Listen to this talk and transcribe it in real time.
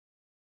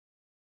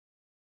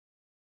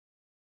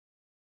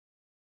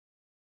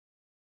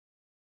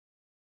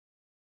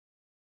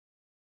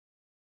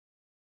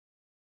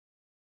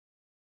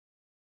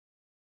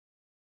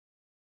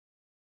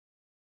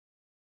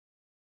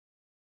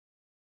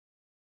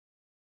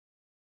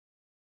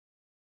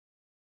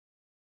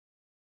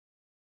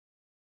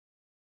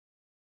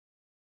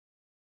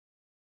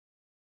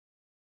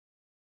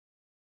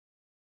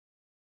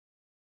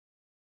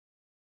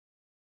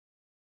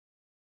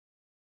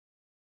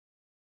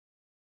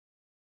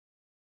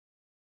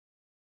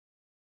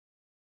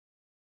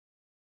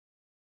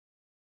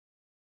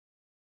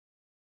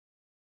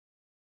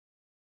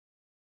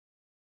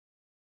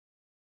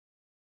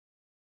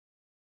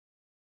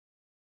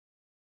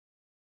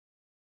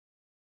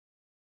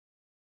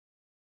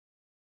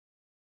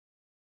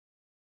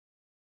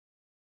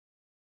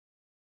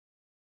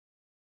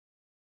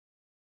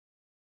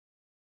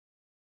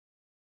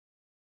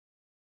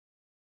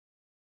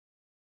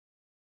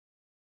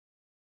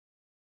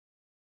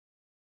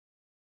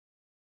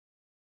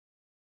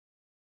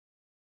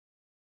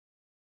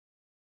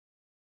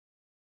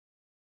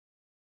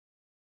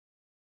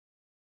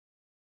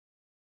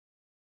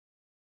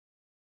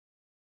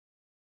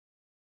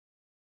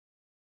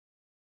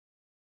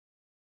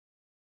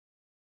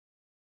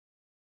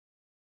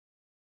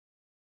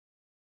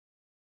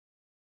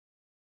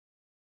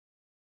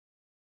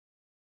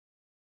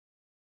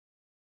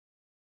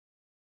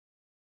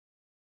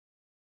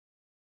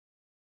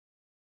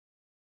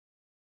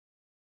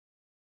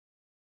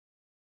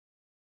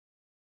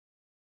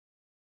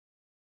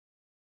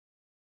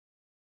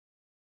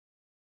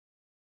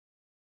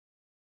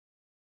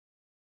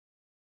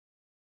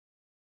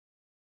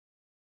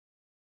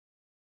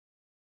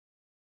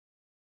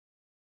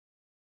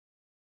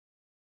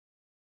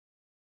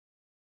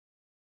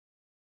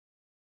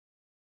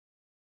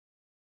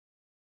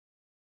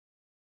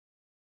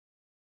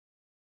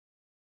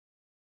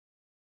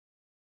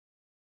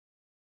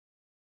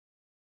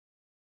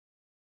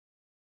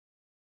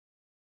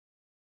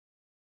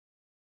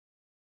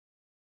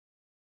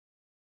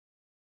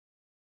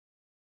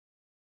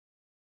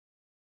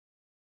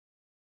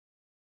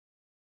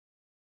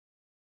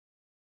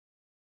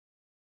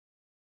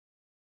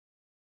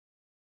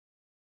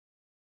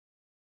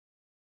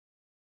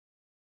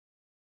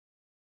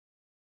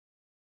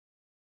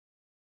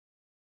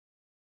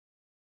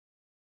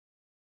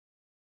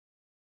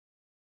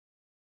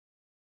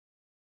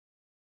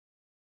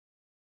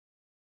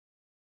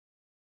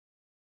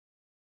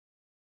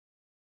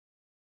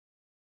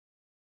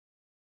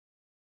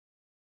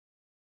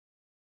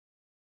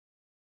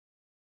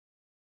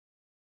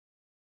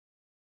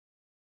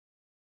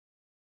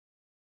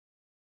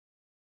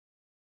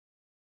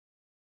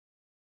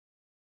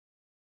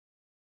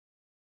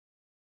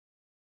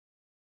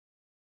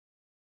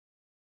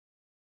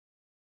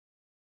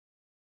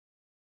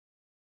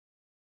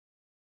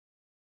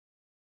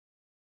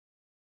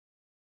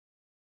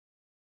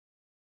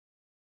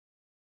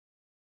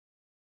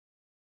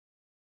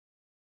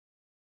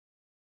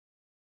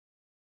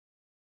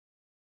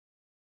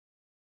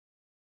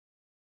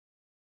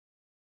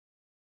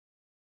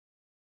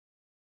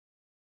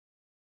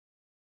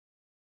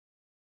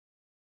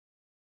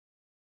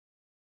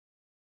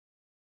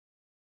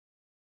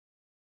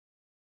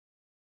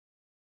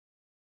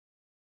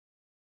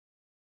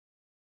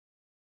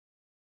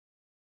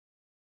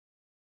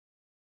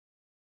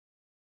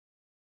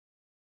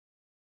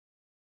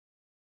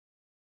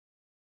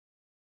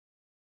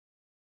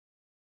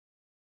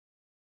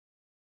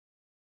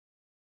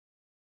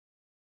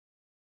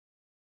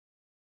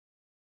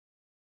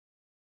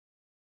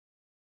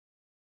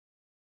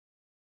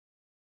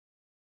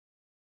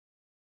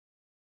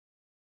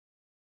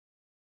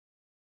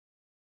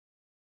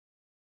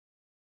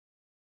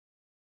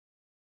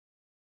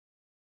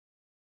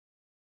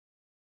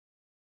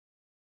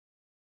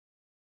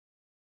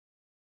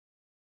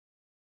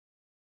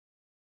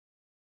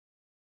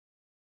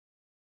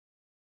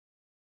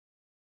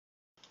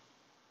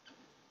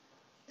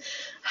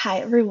Hi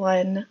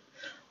everyone,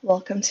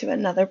 welcome to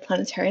another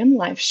Planetarium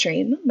live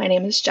stream. My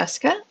name is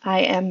Jessica. I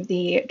am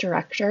the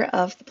director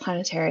of the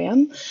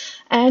Planetarium,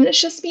 and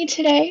it's just me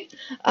today.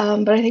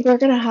 But I think we're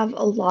going to have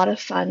a lot of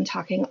fun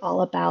talking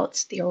all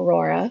about the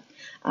Aurora.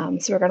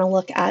 So we're going to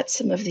look at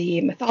some of the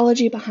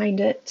mythology behind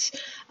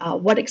it,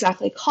 what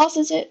exactly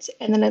causes it,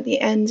 and then at the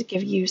end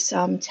give you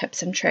some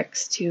tips and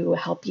tricks to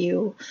help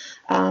you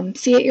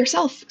see it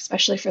yourself,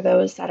 especially for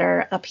those that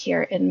are up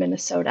here in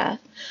Minnesota.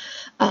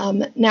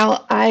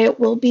 Now, I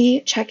will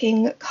be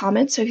checking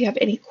comments, so if you have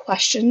any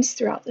questions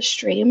throughout the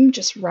stream,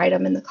 just write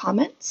them in the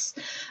comments,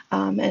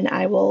 and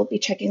I will be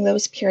checking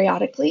those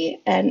periodically,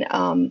 and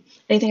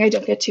anything I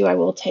don't get to, I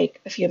will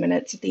take a few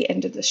minutes at the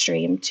end of the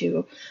stream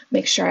to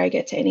make sure I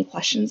get to any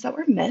questions that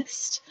were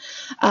missed.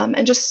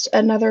 And just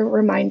another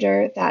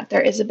reminder that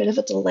there is a bit of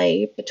a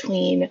delay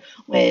between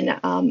when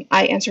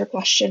I answer a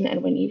question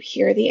and when you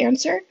hear the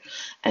answer.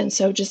 And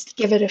so just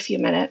give it a few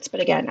minutes. But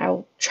again,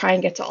 I'll try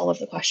and get to all of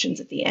the questions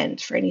at the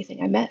end for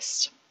anything I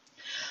missed.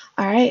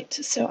 All right,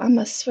 so I'm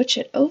going to switch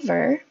it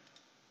over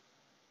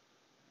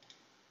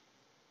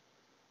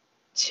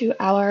to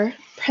our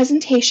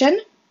presentation.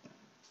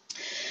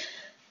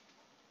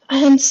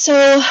 And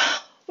so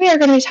we are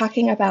going to be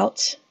talking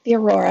about the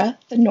Aurora,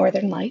 the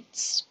Northern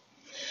Lights.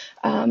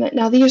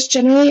 Now, these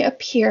generally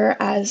appear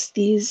as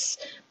these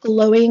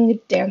glowing,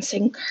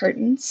 dancing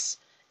curtains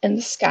in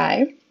the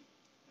sky.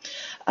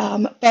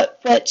 But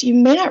what you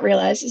may not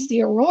realize is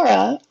the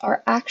aurora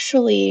are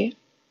actually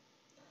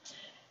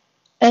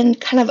a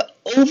kind of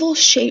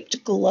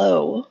oval-shaped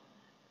glow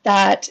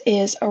that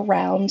is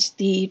around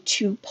the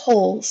two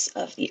poles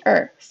of the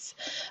Earth.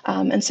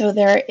 And so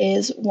there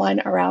is one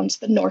around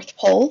the North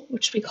Pole,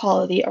 which we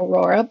call the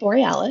Aurora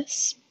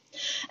Borealis,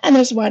 and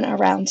there's one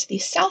around the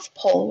South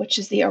Pole, which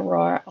is the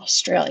Aurora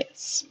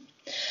Australis.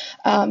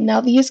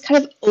 Now, these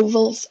kind of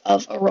ovals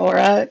of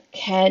aurora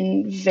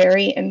can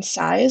vary in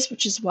size,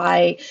 which is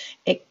why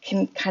it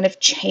can kind of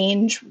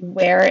change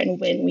where and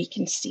when we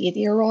can see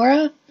the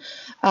aurora.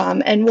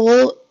 And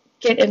we'll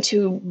get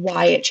into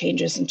why it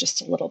changes in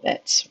just a little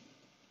bit.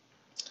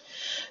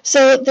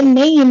 So the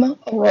name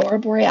Aurora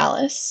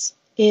Borealis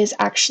is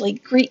actually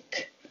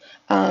Greek.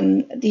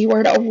 The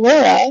word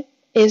aurora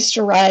is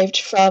derived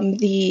from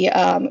the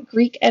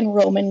Greek and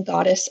Roman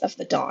goddess of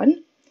the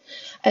dawn.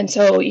 And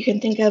so you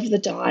can think of the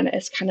dawn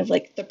as kind of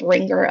like the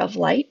bringer of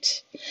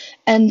light.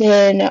 And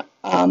then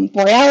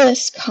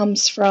borealis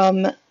comes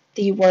from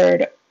the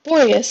word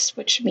boreas,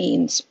 which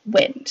means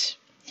wind.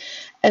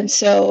 And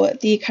so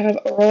the kind of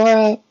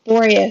aurora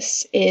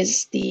boreas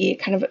is the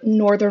kind of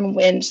northern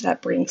wind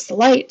that brings the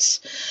light.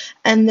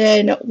 And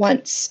then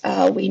once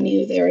we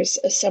knew there was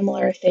a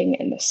similar thing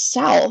in the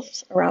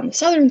south, around the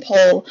southern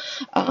pole,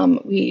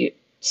 we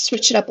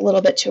switch it up a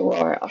little bit to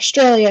Aurora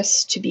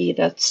Australis to be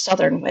the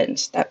southern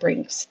wind that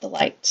brings the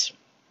light.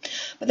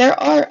 But there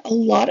are a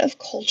lot of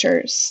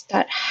cultures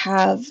that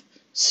have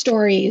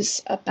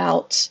stories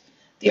about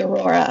the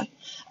aurora.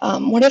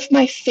 One of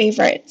my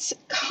favorites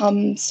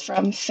comes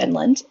from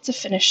Finland. It's a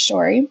Finnish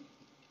story.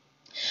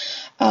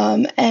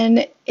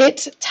 And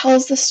it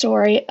tells the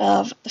story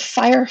of the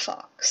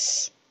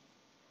Firefox.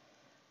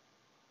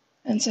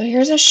 And so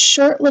here's a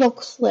short little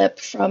clip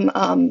from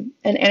an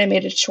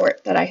animated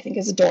short that I think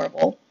is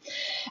adorable.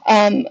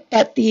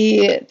 But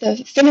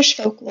the Finnish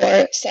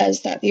folklore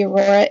says that the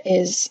aurora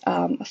is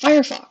a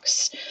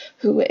firefox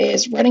who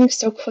is running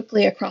so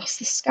quickly across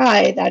the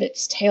sky that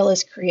its tail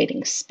is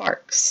creating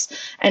sparks.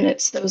 And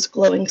it's those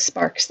glowing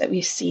sparks that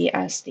we see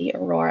as the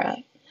aurora.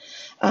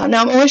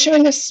 Now, I'm only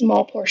showing a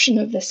small portion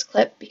of this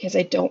clip because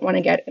I don't want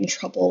to get in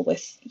trouble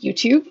with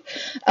YouTube,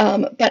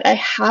 but I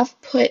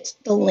have put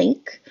the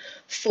link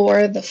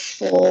for the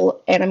full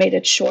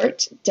animated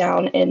short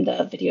down in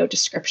the video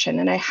description,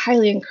 and I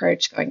highly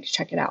encourage going to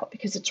check it out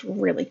because it's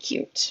really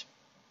cute.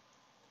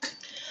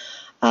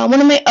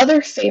 One of my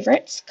other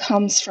favorites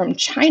comes from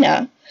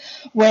China,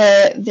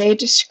 where they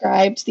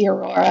described the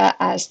aurora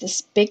as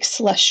this big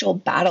celestial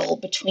battle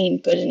between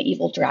good and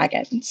evil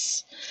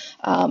dragons.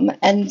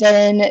 And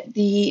then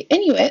the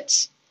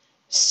Inuit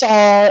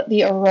saw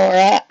the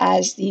aurora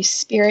as the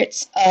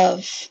spirits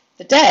of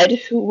the dead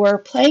who were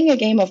playing a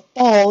game of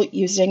ball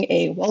using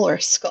a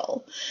walrus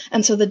skull.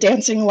 And so the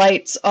dancing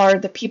lights are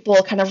the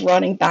people kind of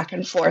running back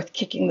and forth,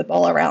 kicking the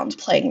ball around,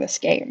 playing this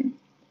game.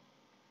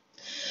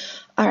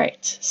 All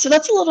right, so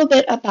that's a little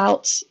bit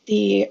about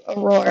the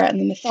aurora and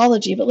the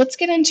mythology, but let's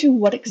get into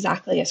what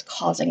exactly is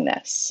causing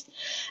this.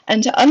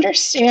 And to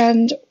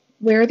understand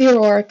where the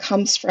aurora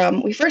comes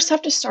from, we first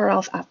have to start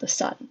off at the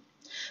sun,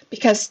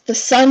 because the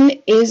sun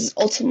is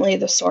ultimately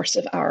the source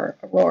of our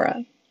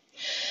aurora.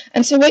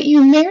 And so what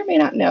you may or may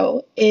not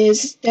know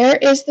is there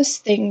is this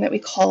thing that we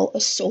call a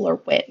solar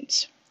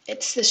wind.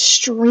 It's this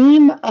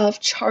stream of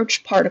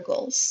charged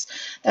particles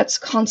that's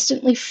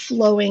constantly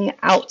flowing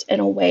out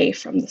and away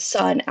from the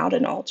sun out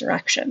in all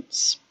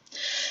directions.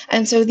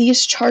 And so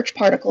these charged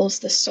particles,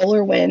 the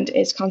solar wind,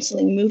 is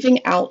constantly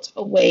moving out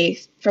away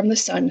from the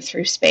sun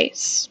through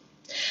space.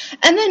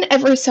 And then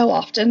every so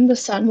often, the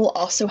sun will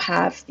also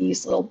have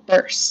these little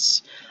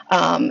bursts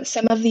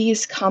Some of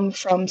these come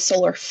from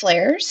solar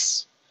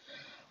flares,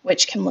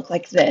 which can look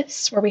like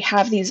this, where we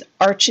have these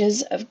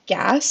arches of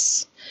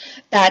gas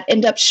that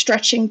end up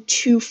stretching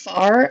too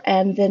far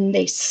and then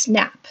they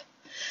snap,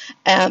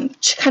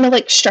 kind of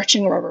like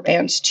stretching rubber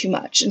bands too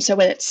much. And so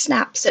when it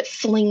snaps, it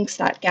flings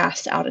that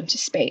gas out into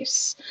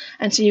space.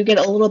 And so you get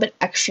a little bit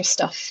extra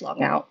stuff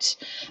flung out.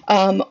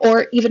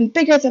 Or even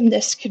bigger than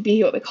this could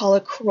be what we call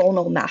a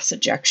coronal mass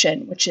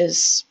ejection, which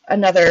is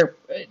another,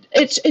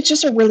 it's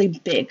just a really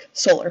big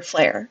solar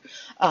flare,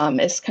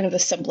 is kind of the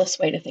simplest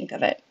way to think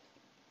of it.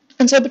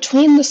 And so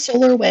between the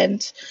solar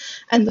wind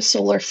and the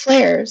solar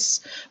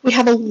flares, we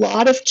have a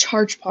lot of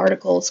charged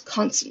particles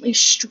constantly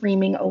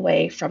streaming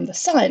away from the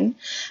sun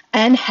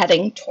and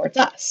heading towards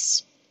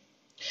us.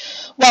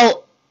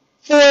 Well,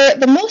 for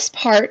the most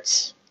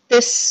part,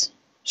 this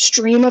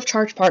stream of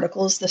charged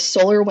particles, the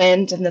solar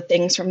wind and the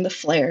things from the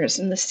flares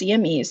and the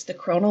CMEs, the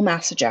coronal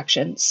mass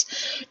ejections,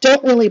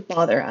 don't really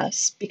bother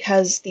us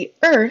because the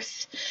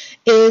Earth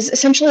is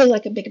essentially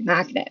like a big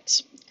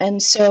magnet.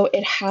 And so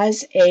it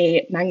has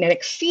a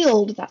magnetic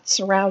field that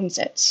surrounds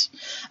it.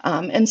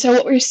 And so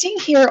what we're seeing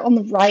here on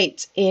the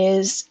right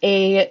is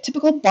a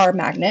typical bar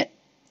magnet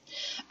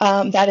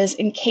that is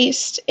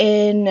encased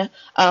in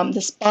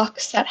this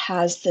box that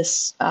has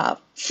this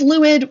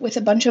fluid with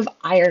a bunch of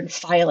iron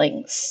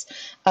filings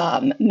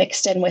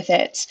mixed in with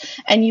it.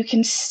 And you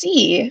can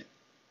see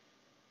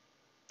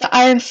the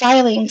iron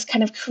filings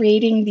kind of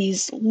creating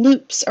these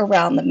loops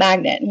around the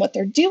magnet. And what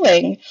they're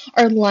doing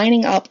are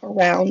lining up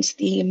around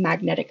the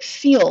magnetic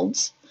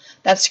field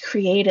that's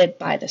created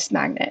by this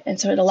magnet. And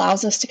so it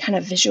allows us to kind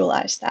of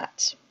visualize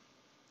that.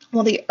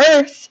 Well, the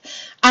Earth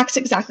acts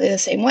exactly the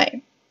same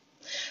way.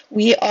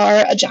 We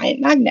are a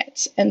giant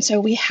magnet. And so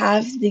we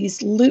have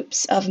these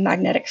loops of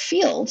magnetic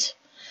field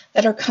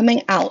that are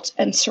coming out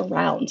and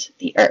surround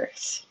the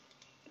Earth.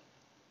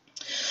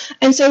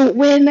 And so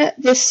when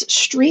this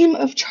stream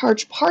of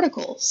charged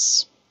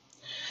particles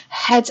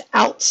heads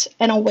out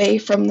and away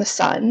from the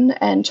sun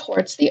and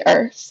towards the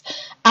Earth,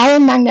 our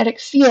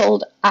magnetic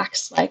field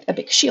acts like a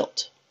big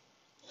shield.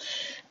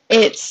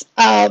 It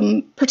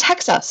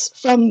protects us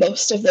from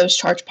most of those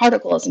charged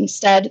particles.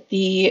 Instead,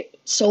 the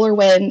solar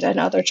wind and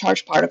other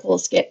charged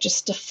particles get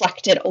just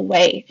deflected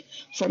away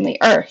from the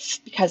Earth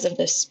because of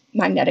this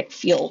magnetic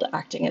field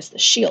acting as the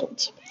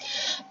shield.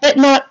 But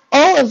not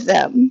all of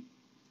them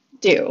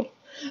do.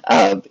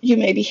 You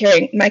may be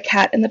hearing my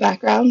cat in the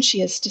background. She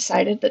has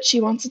decided that she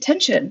wants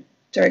attention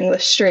during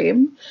this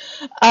stream.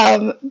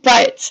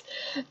 But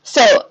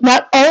so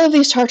not all of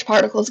these charged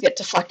particles get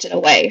deflected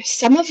away.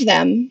 Some of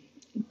them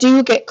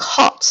do get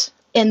caught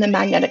in the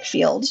magnetic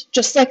field,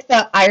 just like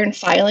the iron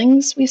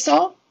filings we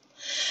saw.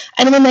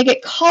 And when they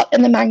get caught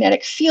in the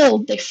magnetic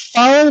field, they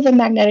follow the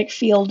magnetic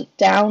field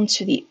down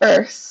to the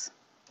Earth,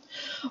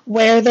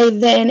 where they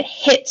then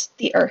hit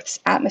the Earth's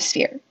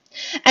atmosphere.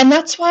 And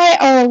that's why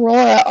our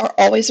aurora are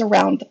always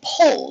around the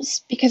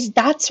poles, because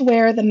that's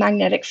where the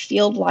magnetic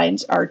field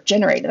lines are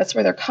generated. That's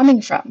where they're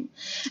coming from.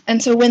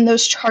 And so when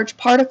those charged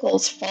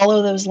particles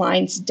follow those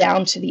lines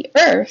down to the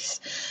Earth,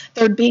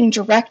 they're being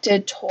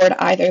directed toward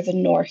either the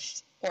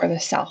North or the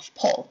South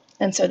Pole.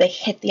 And so they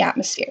hit the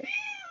atmosphere.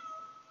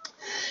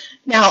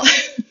 Now,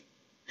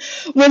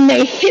 when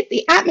they hit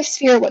the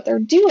atmosphere, what they're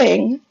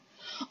doing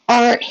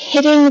are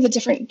hitting the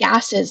different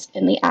gases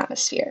in the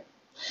atmosphere.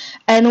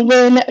 And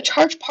when a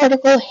charged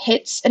particle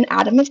hits an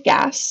atom of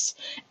gas,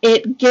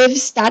 it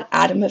gives that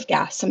atom of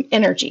gas some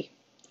energy,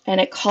 and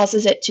it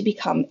causes it to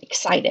become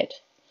excited.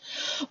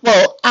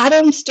 Well,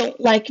 atoms don't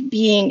like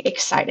being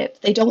excited.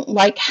 They don't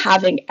like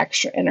having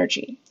extra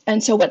energy.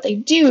 And so what they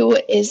do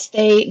is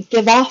they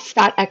give off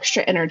that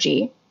extra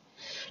energy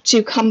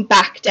to come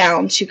back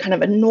down to kind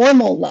of a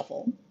normal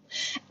level.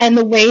 And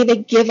the way they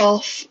give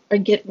off or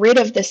get rid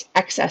of this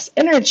excess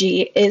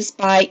energy is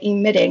by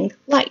emitting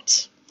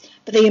light.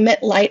 But they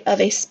emit light of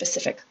a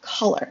specific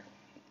color.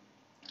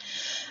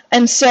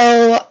 And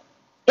so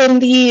in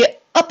the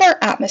upper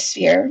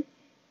atmosphere,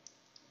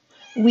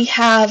 we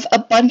have a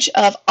bunch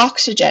of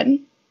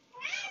oxygen,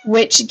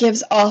 which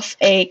gives off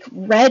a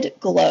red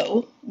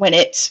glow when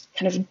it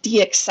kind of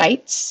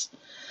de-excites.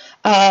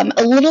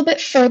 A little bit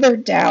further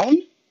down,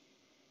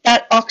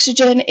 that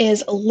oxygen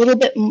is a little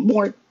bit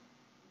more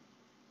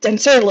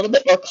denser, a little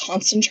bit more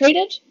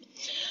concentrated,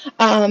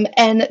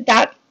 and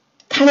that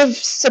kind of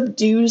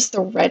subdues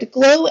the red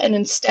glow, and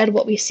instead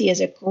what we see is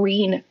a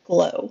green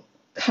glow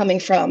coming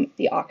from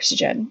the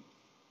oxygen.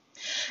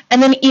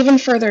 And then even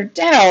further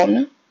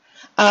down,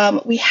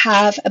 we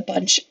have a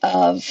bunch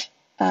of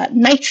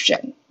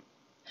nitrogen.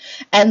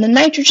 And the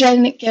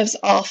nitrogen gives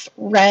off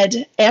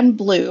red and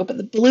blue, but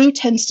the blue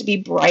tends to be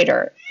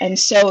brighter. And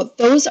so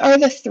those are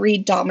the three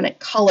dominant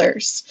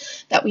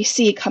colors that we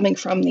see coming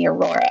from the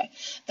aurora.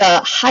 The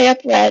high up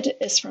red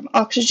is from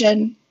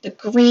oxygen, the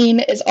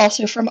green is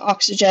also from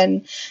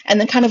oxygen, and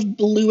the kind of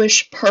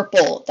bluish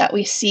purple that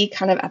we see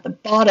kind of at the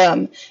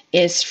bottom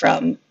is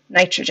from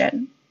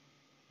nitrogen.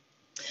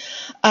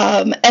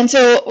 And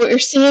so what you're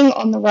seeing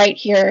on the right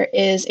here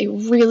is a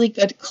really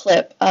good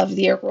clip of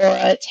the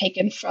aurora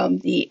taken from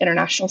the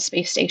International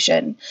Space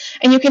Station.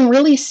 And you can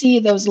really see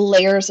those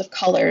layers of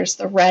colors,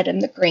 the red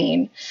and the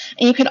green.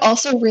 And you can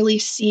also really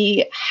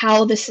see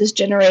how this is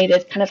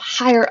generated kind of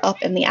higher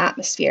up in the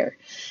atmosphere,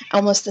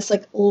 almost this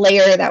like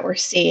layer that we're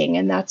seeing.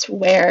 And that's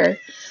where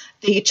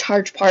the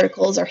charged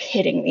particles are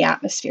hitting the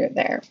atmosphere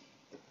there.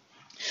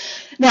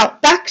 Now,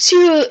 back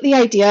to the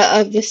idea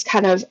of this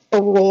kind of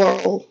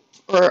auroral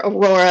or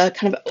aurora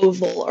kind of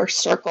oval or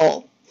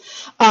circle.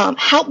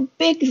 How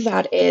big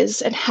that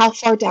is and how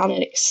far down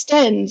it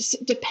extends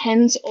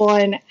depends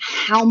on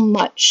how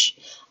much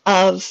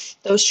of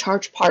those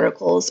charged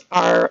particles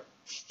are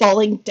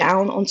falling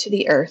down onto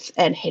the Earth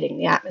and hitting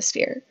the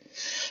atmosphere.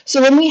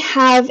 So when we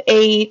have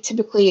a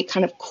typically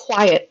kind of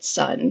quiet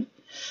sun,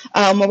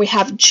 where we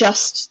have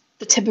just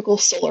the typical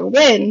solar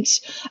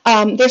wind,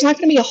 there's not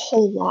going to be a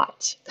whole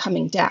lot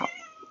coming down.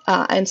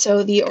 And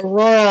so the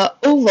aurora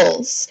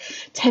ovals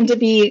tend to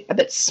be a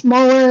bit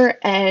smaller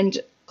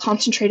and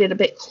concentrated a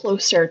bit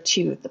closer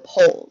to the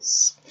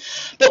poles.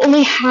 But when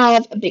we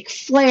have a big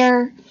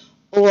flare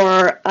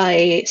or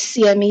a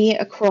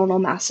CME, a coronal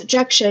mass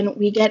ejection,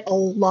 we get a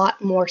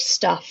lot more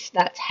stuff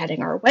that's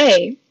heading our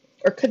way,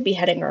 or could be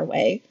heading our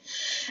way.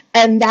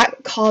 And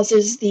that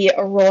causes the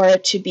aurora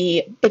to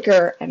be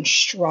bigger and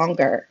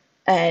stronger.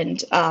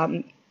 And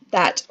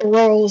that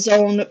auroral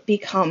zone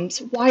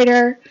becomes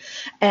wider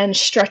and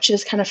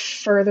stretches kind of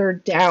further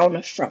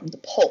down from the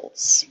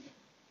poles.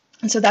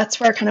 And so that's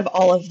where kind of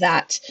all of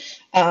that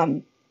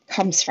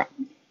comes from.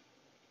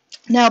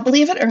 Now,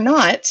 believe it or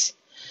not,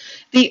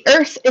 the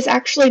Earth is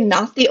actually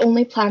not the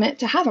only planet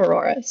to have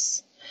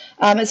auroras.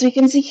 As we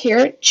can see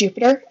here,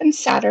 Jupiter and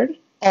Saturn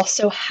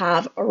also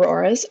have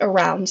auroras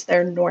around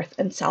their north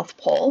and south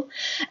pole,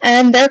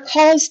 and they're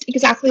caused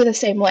exactly the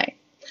same way.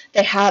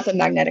 They have a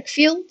magnetic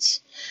field,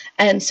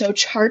 and so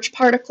charged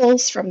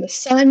particles from the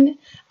sun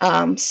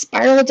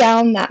spiral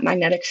down that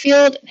magnetic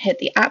field and hit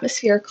the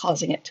atmosphere,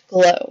 causing it to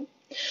glow.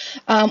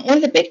 One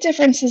of the big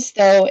differences,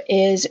 though,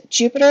 is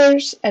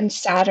Jupiter's and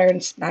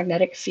Saturn's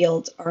magnetic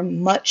fields are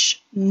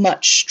much,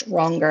 much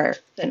stronger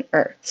than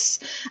Earth's.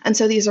 And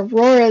so these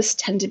auroras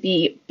tend to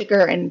be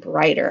bigger and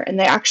brighter, and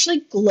they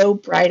actually glow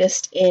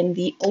brightest in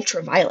the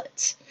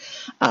ultraviolet.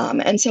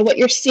 And so what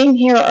you're seeing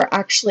here are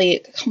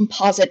actually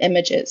composite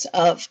images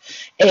of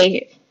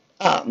a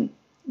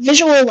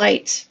visual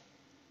light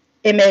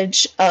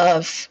image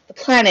of the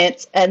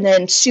planet, and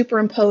then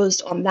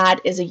superimposed on that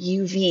is a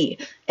UV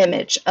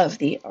image of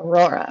the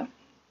aurora.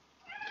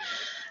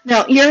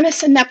 Now,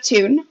 Uranus and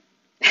Neptune,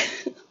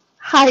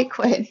 hi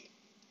Quinn,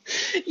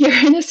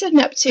 Uranus and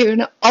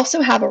Neptune also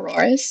have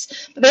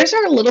auroras, but theirs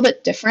are a little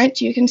bit different.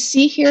 You can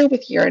see here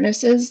with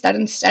Uranus's that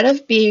instead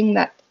of being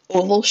that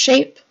oval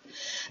shape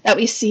that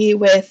we see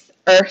with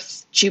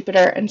Earth,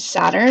 Jupiter, and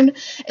Saturn,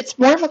 it's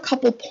more of a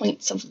couple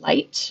points of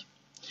light.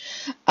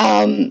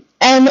 And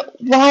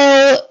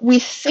while we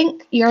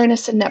think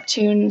Uranus and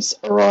Neptune's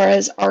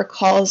auroras are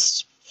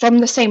caused from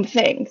the same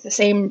thing, the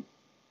same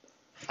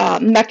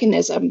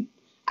mechanism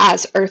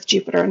as Earth,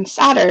 Jupiter, and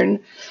Saturn,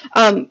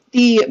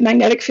 the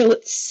magnetic field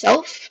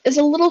itself is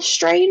a little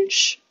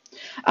strange.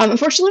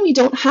 Unfortunately, we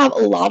don't have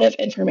a lot of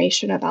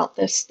information about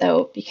this,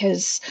 though,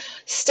 because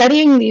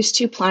studying these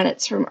two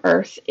planets from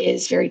Earth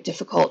is very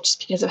difficult just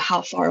because of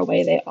how far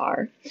away they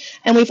are.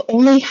 And we've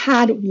only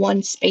had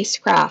one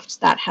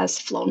spacecraft that has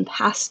flown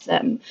past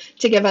them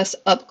to give us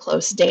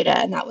up-close data,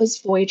 and that was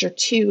Voyager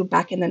 2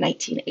 back in the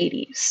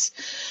 1980s.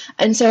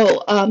 And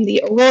so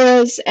the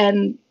auroras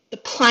and the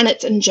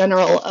planets in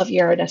general of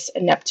Uranus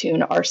and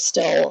Neptune are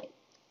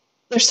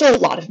there's still a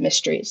lot of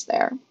mysteries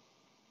there.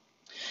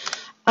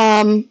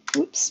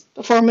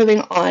 Before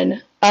moving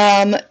on,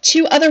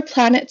 two other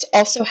planets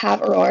also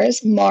have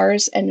auroras,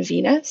 Mars and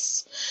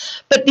Venus,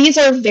 but these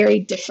are very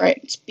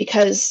different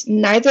because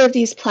neither of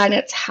these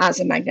planets has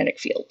a magnetic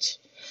field.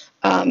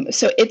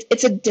 So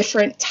it's a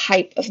different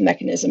type of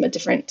mechanism, a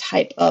different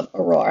type of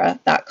aurora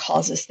that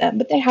causes them,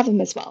 but they have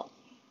them as well.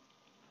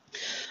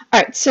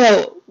 All right,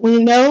 so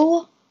we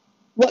know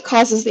what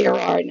causes the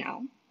aurora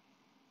now.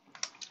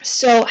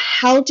 So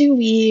how do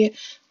we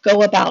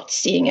go about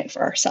seeing it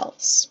for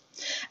ourselves?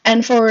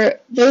 And for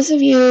those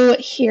of you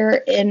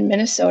here in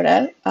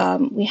Minnesota,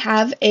 we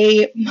have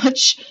a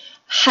much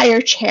higher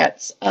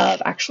chance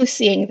of actually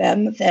seeing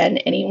them than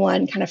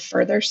anyone kind of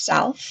further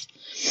south.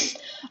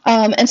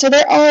 And so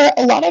there are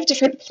a lot of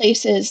different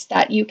places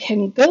that you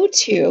can go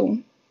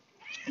to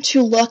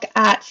look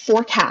at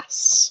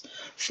forecasts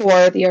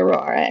for the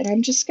aurora. And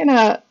I'm just going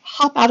to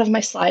hop out of my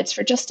slides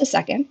for just a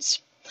second.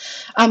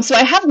 So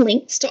I have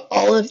links to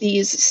all of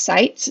these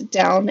sites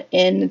down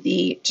in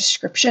the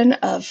description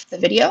of the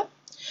video.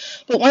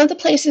 But one of the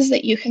places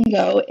that you can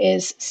go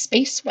is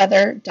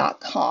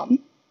spaceweather.com.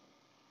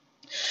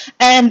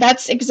 And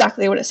that's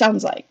exactly what it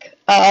sounds like.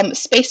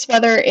 Space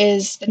weather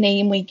is the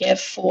name we give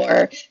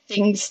for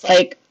things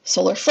like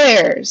solar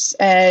flares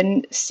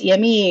and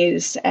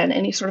CMEs and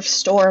any sort of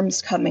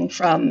storms coming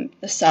from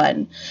the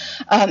sun.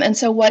 And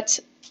so what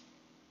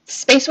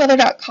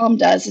spaceweather.com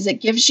does is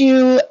it gives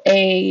you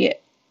a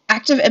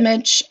active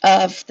image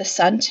of the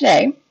sun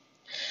today,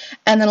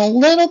 and then a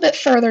little bit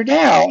further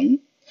down,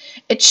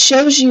 it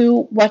shows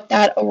you what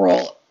that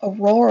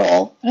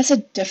auroral, that's a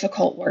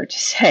difficult word to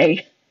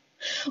say,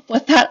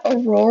 what that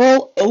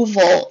auroral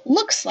oval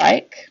looks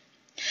like,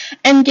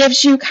 and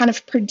gives you kind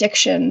of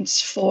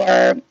predictions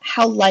for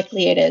how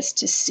likely it is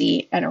to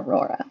see an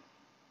aurora.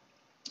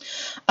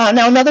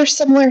 Now, another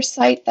similar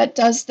site that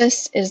does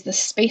this is the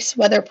Space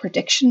Weather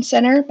Prediction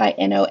Center by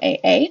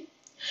NOAA.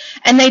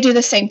 And they do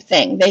the same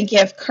thing. They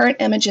give current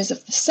images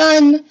of the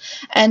sun,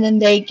 and then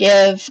they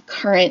give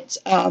current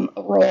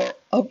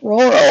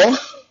auroral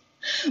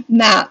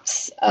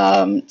maps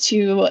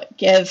to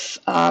give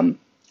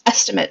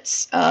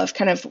estimates of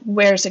kind of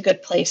where's a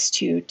good place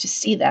to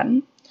see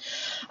them.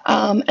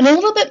 And a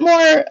little bit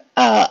more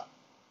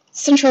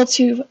central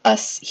to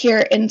us here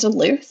in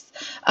Duluth.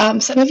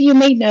 Some of you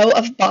may know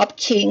of Bob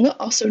King,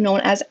 also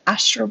known as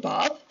Astro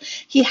Bob.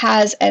 He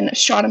has an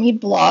astronomy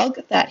blog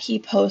that he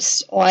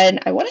posts on,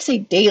 I want to say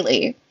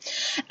daily,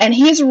 and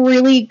he's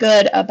really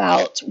good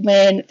about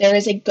when there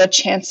is a good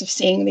chance of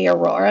seeing the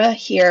aurora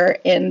here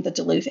in the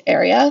Duluth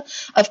area,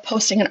 of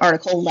posting an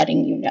article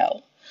letting you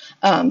know.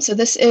 So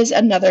this is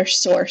another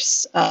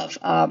source of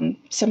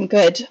some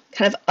good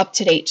kind of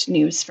up-to-date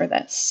news for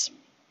this.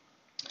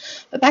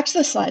 But back to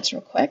the slides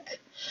real quick.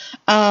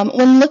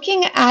 When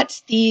looking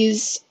at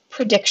these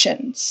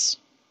predictions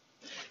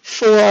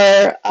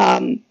for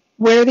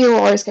where the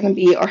aurora is going to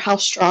be or how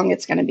strong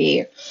it's going to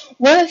be,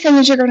 one of the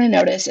things you're going to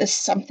notice is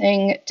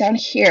something down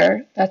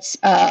here that's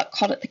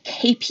called the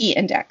KP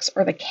index,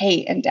 or the K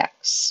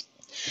index.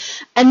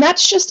 And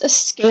that's just a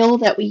scale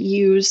that we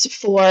use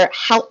for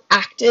how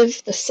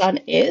active the sun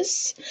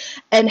is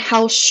and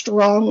how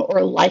strong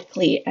or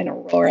likely an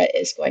aurora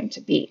is going to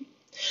be.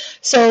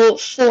 So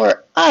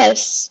for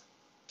us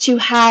to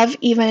have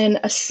even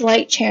a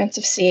slight chance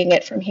of seeing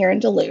it from here in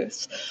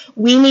Duluth,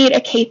 we need a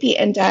KP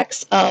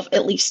index of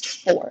at least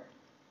 4.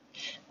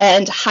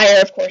 And higher,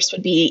 of course,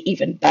 would be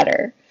even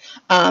better.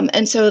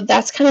 And so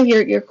that's kind of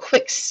your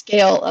quick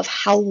scale of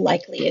how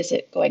likely is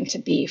it going to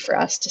be for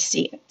us to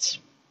see it.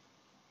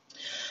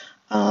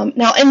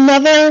 Now,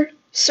 another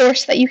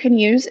source that you can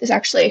use is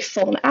actually a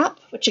phone app,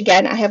 which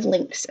again, I have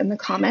links in the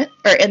comment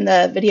or in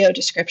the video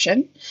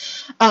description.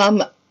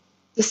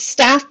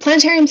 The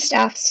Planetarium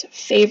staff's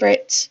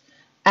favorite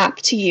app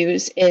to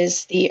use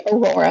is the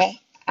Aurora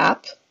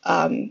app,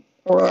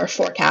 Aurora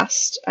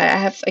Forecast. I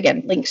have,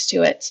 again, links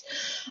to it.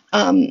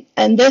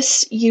 And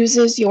this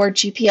uses your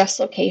GPS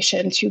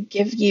location to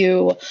give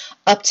you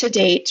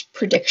up-to-date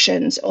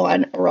predictions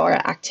on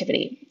aurora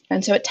activity.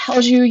 And so it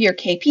tells you your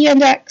KP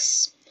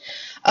index,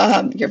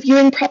 your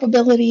viewing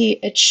probability,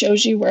 it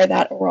shows you where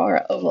that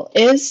aurora oval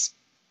is,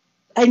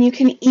 and you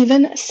can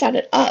even set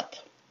it up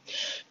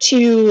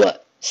to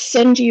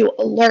send you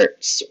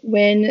alerts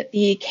when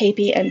the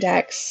KP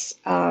index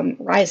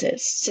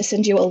rises, to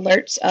send you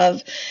alerts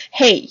of,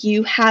 hey,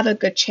 you have a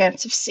good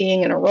chance of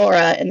seeing an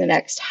aurora in the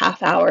next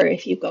half hour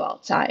if you go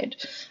outside.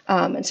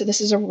 And so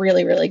this is a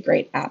really, really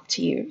great app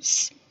to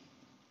use.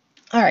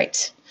 All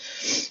right,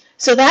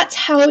 so that's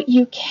how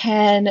you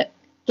can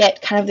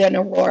get kind of an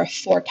aurora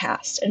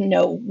forecast and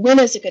know when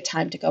is a good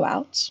time to go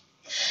out.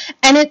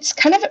 And it's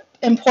kind of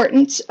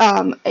important,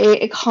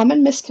 a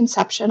common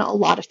misconception a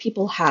lot of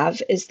people have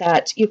is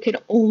that you can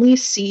only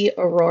see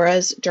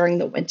auroras during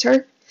the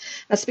winter.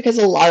 That's because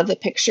a lot of the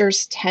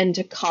pictures tend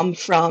to come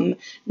from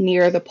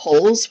near the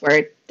poles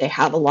where they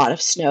have a lot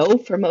of snow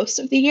for most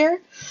of the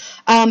year.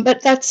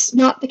 But that's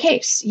not the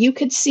case. You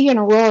could see an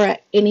aurora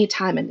any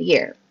time in the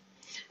year.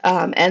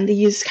 And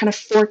these kind of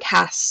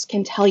forecasts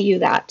can tell you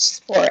that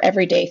for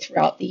every day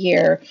throughout the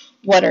year,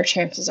 what our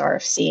chances are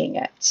of seeing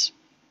it.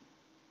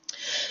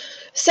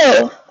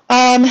 So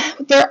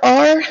there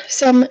are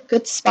some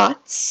good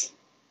spots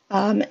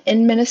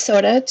in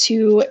Minnesota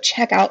to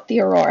check out the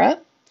aurora.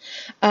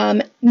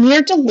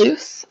 Near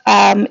Duluth,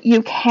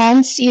 you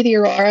can see the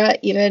aurora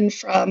even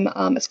from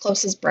as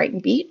close as Brighton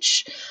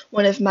Beach.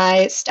 One of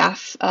my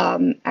staff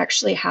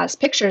actually has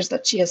pictures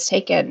that she has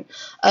taken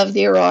of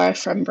the aurora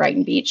from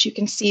Brighton Beach. You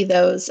can see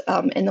those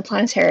in the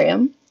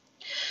planetarium.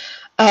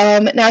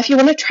 Now, if you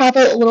want to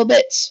travel a little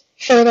bit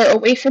further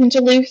away from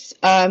Duluth,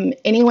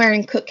 anywhere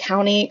in Cook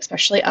County,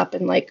 especially up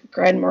in like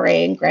Grand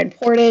Marais and Grand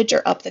Portage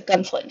or up the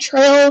Gunflint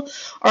Trail,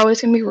 are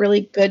always going to be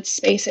really good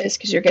spaces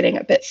because you're getting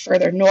a bit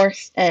further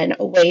north and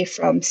away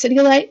from city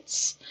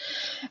lights.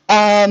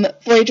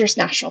 Voyageurs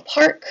National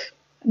Park,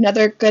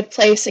 another good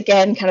place,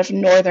 again, kind of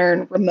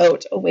northern,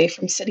 remote, away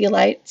from city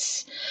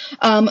lights.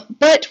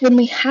 But when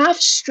we have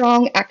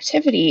strong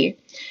activity,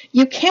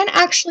 you can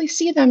actually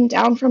see them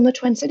down from the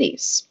Twin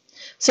Cities.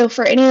 So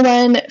for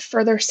anyone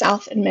further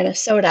south in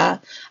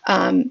Minnesota,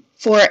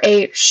 for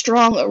a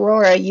strong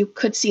aurora, you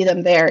could see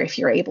them there if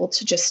you're able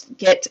to just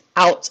get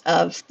out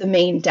of the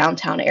main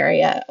downtown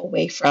area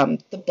away from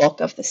the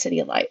bulk of the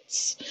city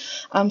lights.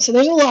 So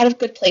there's a lot of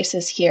good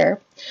places here.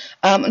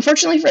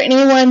 Unfortunately, for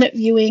anyone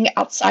viewing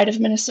outside of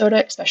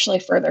Minnesota, especially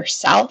further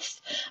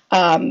south,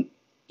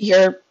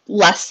 you're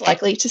less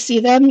likely to see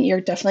them.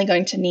 You're definitely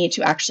going to need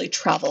to actually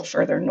travel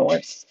further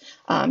north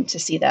to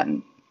see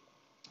them.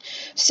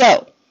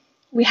 So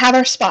we have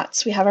our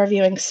spots, we have our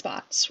viewing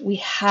spots, we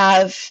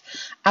have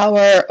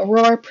our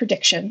aurora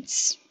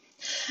predictions.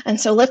 And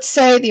so let's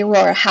say the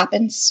aurora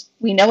happens.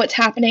 We know it's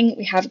happening.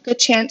 We have a good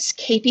chance.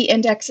 KP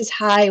index is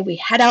high. We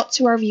head out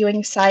to our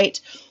viewing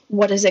site.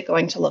 What is it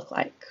going to look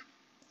like?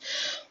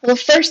 Well,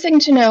 the first thing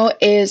to know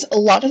is a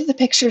lot of the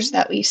pictures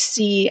that we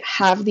see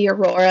have the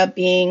aurora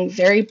being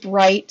very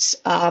bright,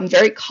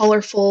 very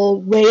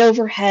colorful, way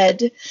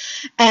overhead.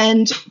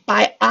 And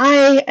by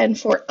eye and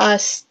for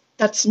us,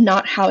 that's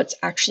not how it's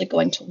actually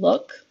going to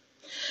look.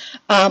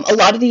 A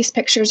lot of these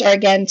pictures are,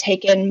 again,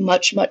 taken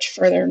much, much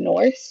further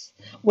north,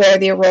 where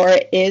the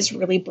aurora is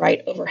really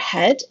bright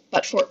overhead.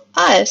 But for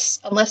us,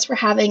 unless we're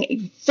having a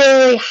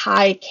very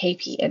high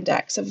KP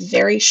index, a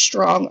very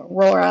strong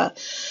aurora,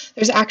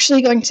 there's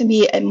actually going to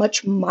be a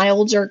much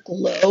milder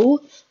glow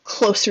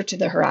closer to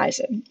the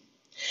horizon.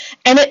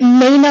 And it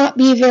may not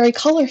be very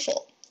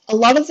colorful. A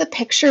lot of the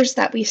pictures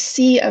that we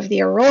see of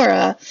the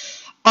aurora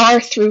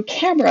are through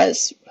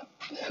cameras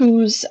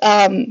whose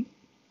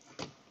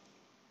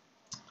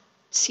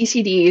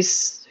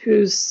CCDs,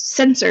 whose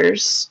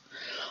sensors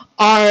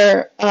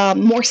are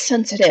more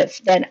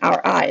sensitive than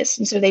our eyes.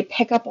 And so they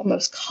pick up on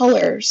those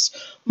colors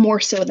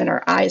more so than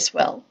our eyes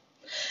will.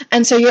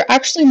 And so you're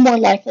actually more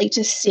likely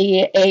to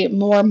see a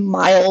more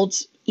mild,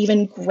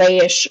 even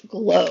grayish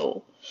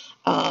glow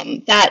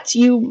that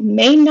you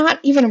may not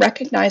even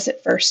recognize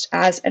at first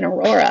as an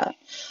aurora.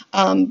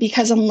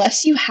 Because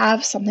unless you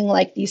have something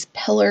like these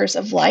pillars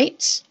of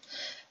light,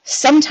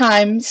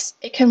 sometimes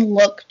it can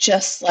look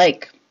just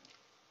like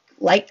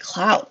light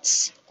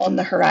clouds on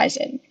the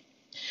horizon.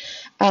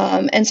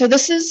 And so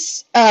this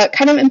is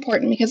kind of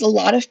important because a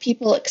lot of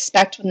people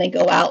expect when they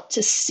go out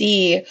to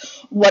see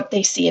what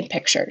they see in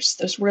pictures,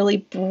 those really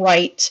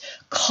bright,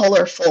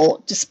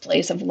 colorful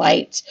displays of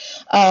light,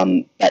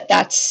 but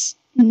that's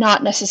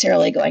not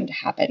necessarily going to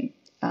happen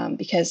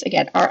because,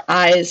 again, our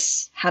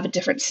eyes have a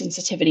different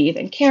sensitivity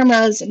than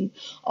cameras and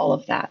all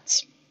of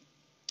that.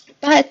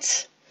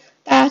 But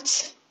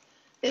that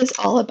is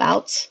all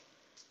about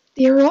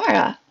the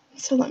aurora.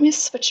 So let me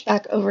switch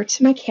back over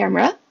to my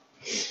camera.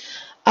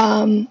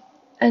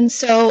 And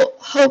so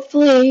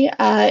hopefully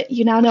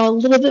you now know a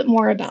little bit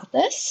more about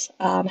this,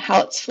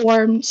 how it's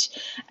formed,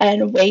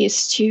 and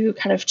ways to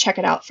kind of check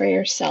it out for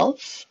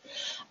yourself.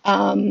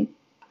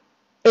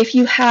 If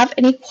you have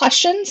any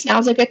questions,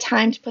 now's a good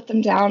time to put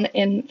them down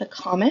in the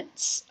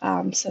comments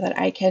so that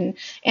I can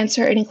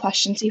answer any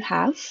questions you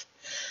have.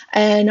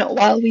 And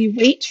while we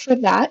wait for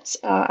that,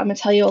 I'm going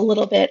to tell you a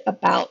little bit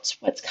about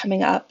what's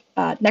coming up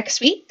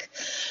next week.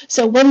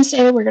 So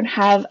Wednesday, we're going to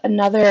have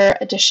another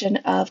edition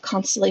of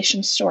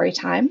Constellation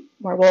Storytime,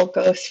 where we'll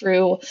go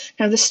through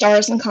kind of the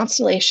stars and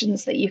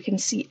constellations that you can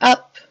see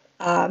up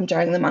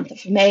during the month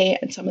of May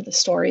and some of the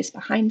stories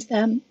behind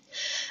them.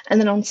 And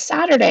then on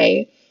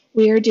Saturday,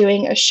 we are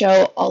doing a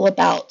show all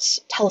about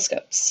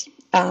telescopes.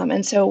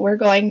 And so we're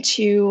going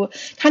to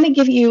kind of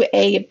give you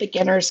a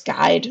beginner's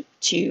guide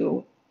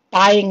to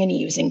buying and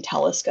using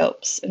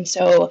telescopes. And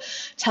so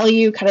tell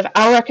you kind of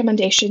our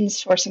recommendations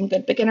for some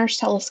good beginner's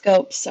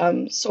telescopes,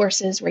 some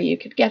sources where you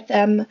could get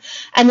them,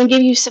 and then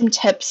give you some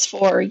tips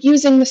for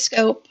using the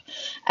scope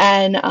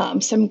and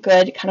some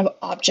good kind of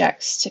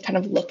objects to kind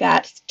of look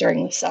at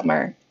during the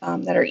summer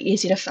that are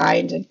easy to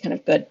find and kind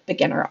of good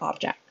beginner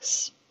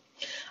objects.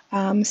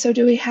 So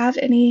do we have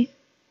any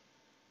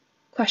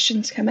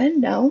questions come in?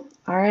 No?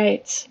 All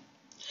right.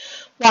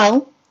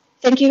 Well,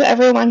 thank you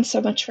everyone so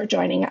much for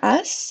joining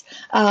us.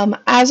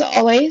 As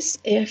always,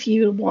 if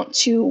you want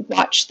to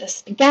watch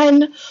this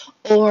again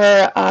or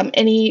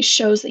any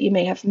shows that you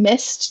may have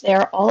missed,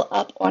 they're all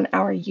up on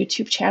our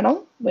YouTube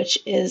channel, which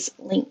is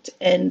linked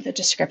in the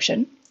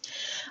description.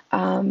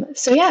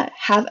 So yeah,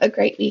 have a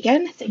great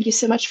weekend. Thank you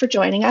so much for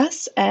joining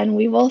us, and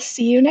we will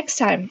see you next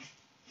time.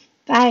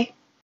 Bye.